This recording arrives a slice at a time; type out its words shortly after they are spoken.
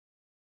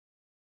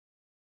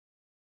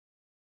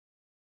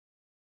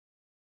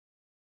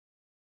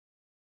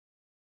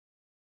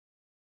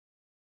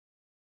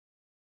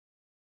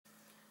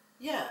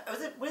Yeah,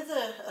 with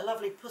a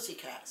lovely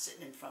pussycat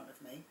sitting in front of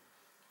me,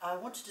 I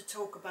wanted to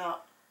talk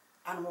about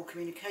animal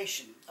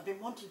communication. I've been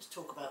wanting to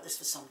talk about this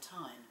for some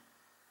time,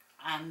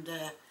 and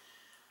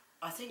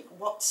I think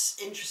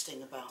what's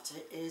interesting about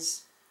it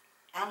is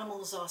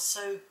animals are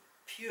so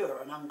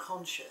pure and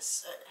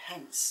unconscious,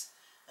 hence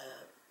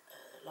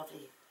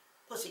lovely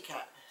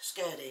pussycat,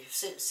 scaredy,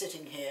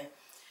 sitting here,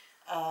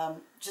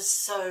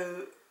 just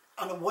so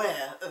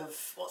unaware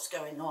of what's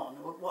going on,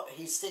 or what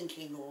he's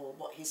thinking or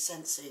what he's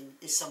sensing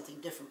is something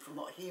different from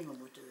what a human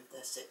would do if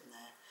they're sitting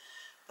there.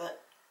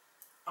 But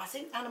I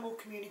think animal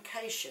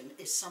communication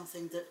is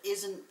something that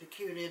isn't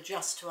peculiar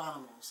just to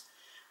animals.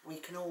 We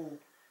can all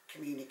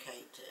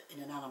communicate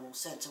in an animal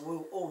sense, and we're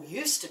all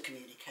used to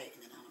communicate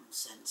in an animal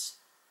sense.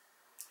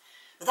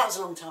 But that was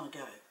a long time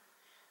ago.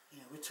 You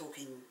know, we're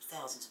talking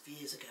thousands of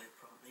years ago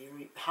probably,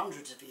 or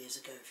hundreds of years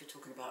ago if you're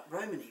talking about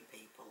Romany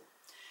people.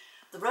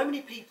 The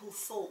Romany people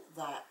thought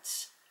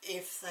that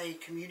if they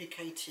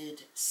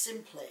communicated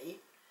simply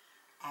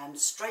and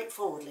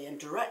straightforwardly and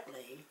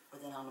directly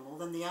with an animal,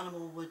 then the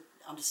animal would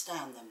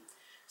understand them.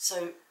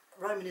 So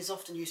Romans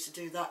often used to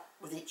do that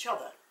with each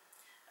other,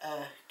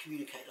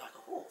 communicate like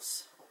a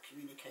horse or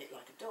communicate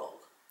like a dog.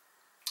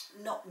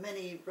 Not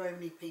many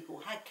Romany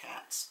people had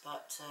cats,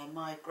 but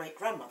my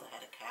great-grandmother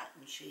had a cat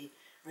and she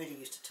really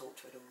used to talk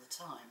to it all the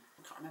time.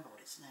 I can't remember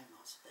what its name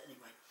was, but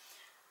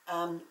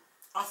anyway.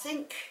 I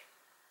think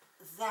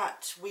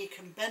that we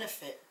can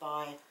benefit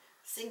by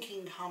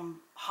thinking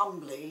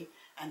humbly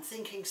and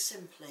thinking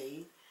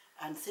simply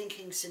and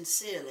thinking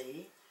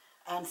sincerely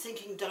and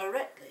thinking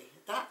directly.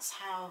 That's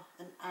how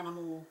an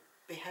animal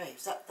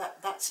behaves.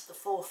 That's at the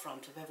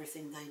forefront of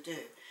everything they do.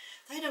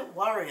 They don't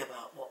worry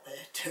about what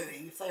they're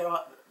doing. If they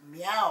are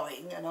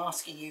meowing and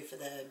asking you for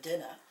their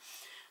dinner,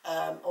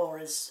 or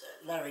as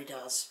Larry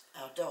does,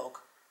 our dog,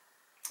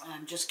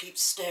 and just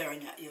keeps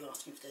staring at you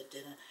asking for their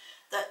dinner,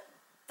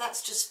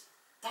 that's just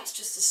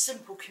a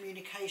simple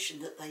communication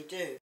that they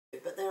do.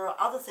 But there are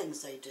other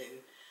things they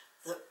do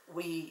that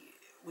we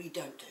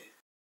don't do.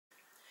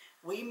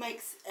 We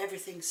make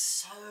everything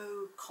so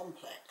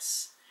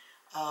complex.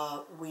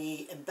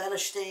 We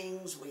embellish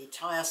things, we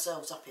tie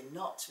ourselves up in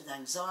knots with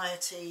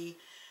anxiety.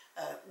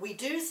 We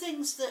do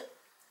things that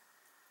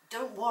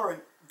don't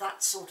warrant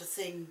that sort of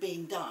thing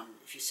being done,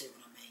 if you see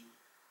what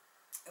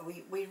I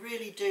mean. We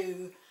really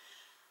do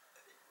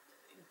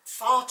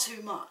far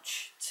too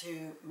much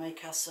to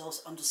make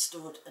ourselves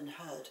understood and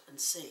heard and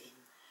seen.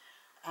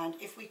 And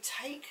if we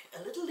take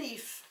a little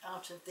leaf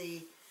out of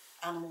the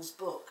animal's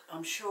book,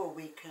 I'm sure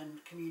we can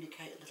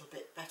communicate a little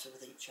bit better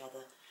with each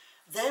other.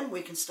 Then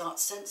we can start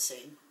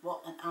sensing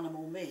what an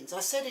animal means. I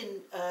said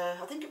in,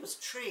 I think it was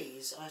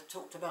Trees, I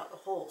talked about the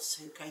horse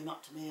who came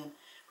up to me, and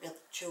we had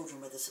the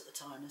children with us at the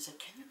time, and said,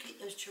 "Can you keep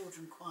those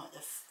children quiet?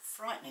 They're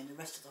frightening the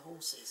rest of the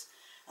horses."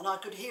 And I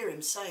could hear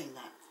him saying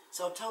that.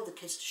 So I told the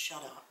kids to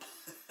shut up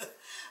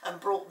and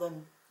brought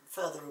them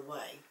further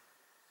away.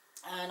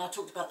 And I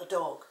talked about the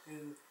dog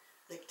who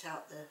licked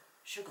out the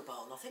sugar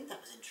bowl, I think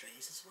that was in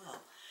Trees as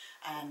well,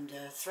 and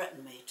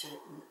threatened me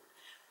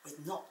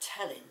with not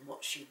telling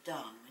what she'd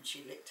done when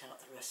she licked out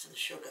the rest of the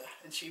sugar,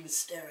 and she was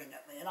staring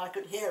at me, and I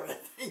could hear her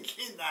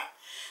thinking that.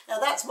 Now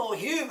that's more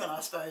human,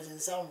 I suppose, in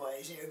some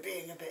ways, you know,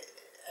 being a bit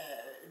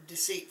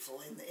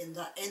deceitful in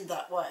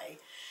that way.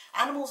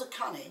 Animals are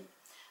cunning.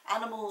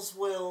 Animals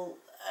will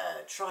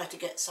try to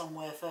get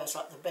somewhere first,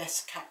 like the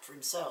best cat for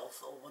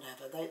himself or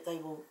whatever. They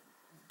will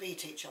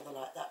beat each other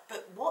like that.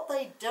 But what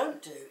they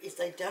don't do is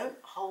they don't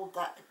hold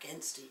that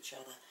against each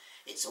other.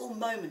 It's all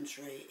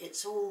momentary.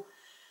 It's all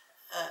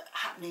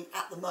happening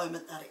at the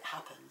moment that it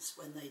happens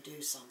when they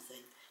do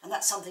something. And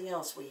that's something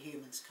else we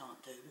humans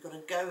can't do. We've got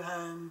to go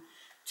home,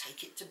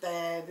 take it to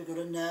bed, we've got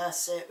to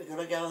nurse it, we've got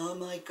to go, "Oh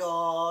my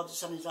God,"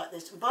 something like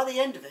this. And by the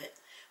end of it,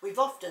 we've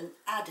often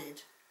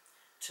added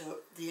to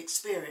the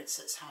experience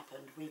that's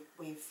happened.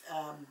 We've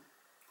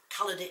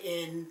coloured it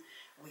in,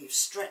 we've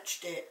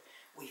stretched it,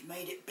 we've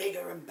made it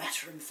bigger and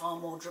better and far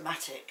more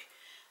dramatic.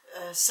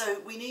 So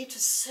we need to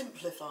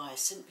simplify,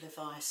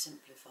 simplify,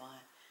 simplify.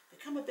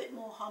 Become a bit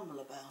more humble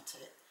about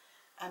it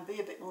and be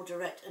a bit more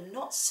direct and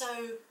not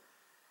so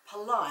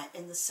polite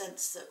in the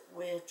sense that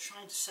we're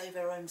trying to save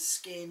our own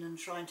skin and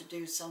trying to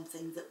do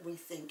something that we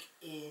think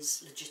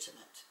is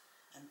legitimate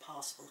and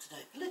passable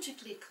today,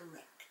 politically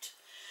correct.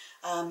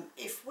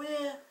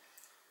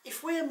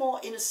 If we're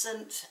more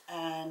innocent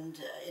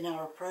and in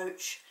our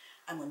approach,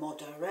 and we're more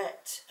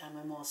direct and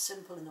we're more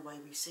simple in the way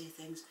we see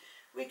things,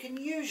 we can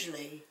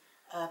usually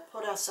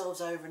put ourselves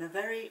over in a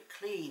very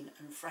clean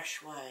and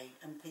fresh way,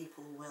 and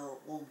people will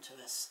warm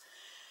to us.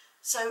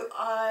 So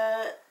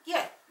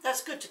yeah,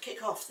 that's good to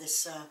kick off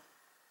this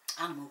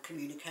animal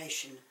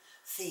communication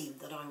theme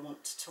that I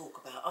want to talk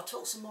about. I'll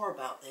talk some more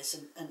about this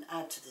and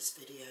add to this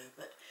video,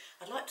 but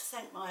I'd like to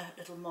thank my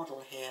little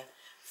model here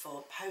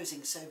for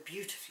posing so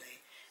beautifully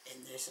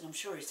in this, and I'm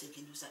sure he's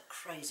thinking, "Was that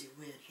crazy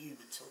weird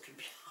human talking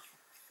behind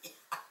me?"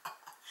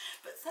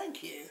 But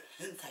thank you,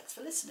 and thanks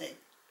for listening.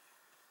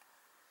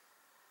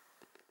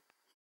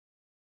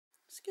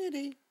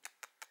 Skitty.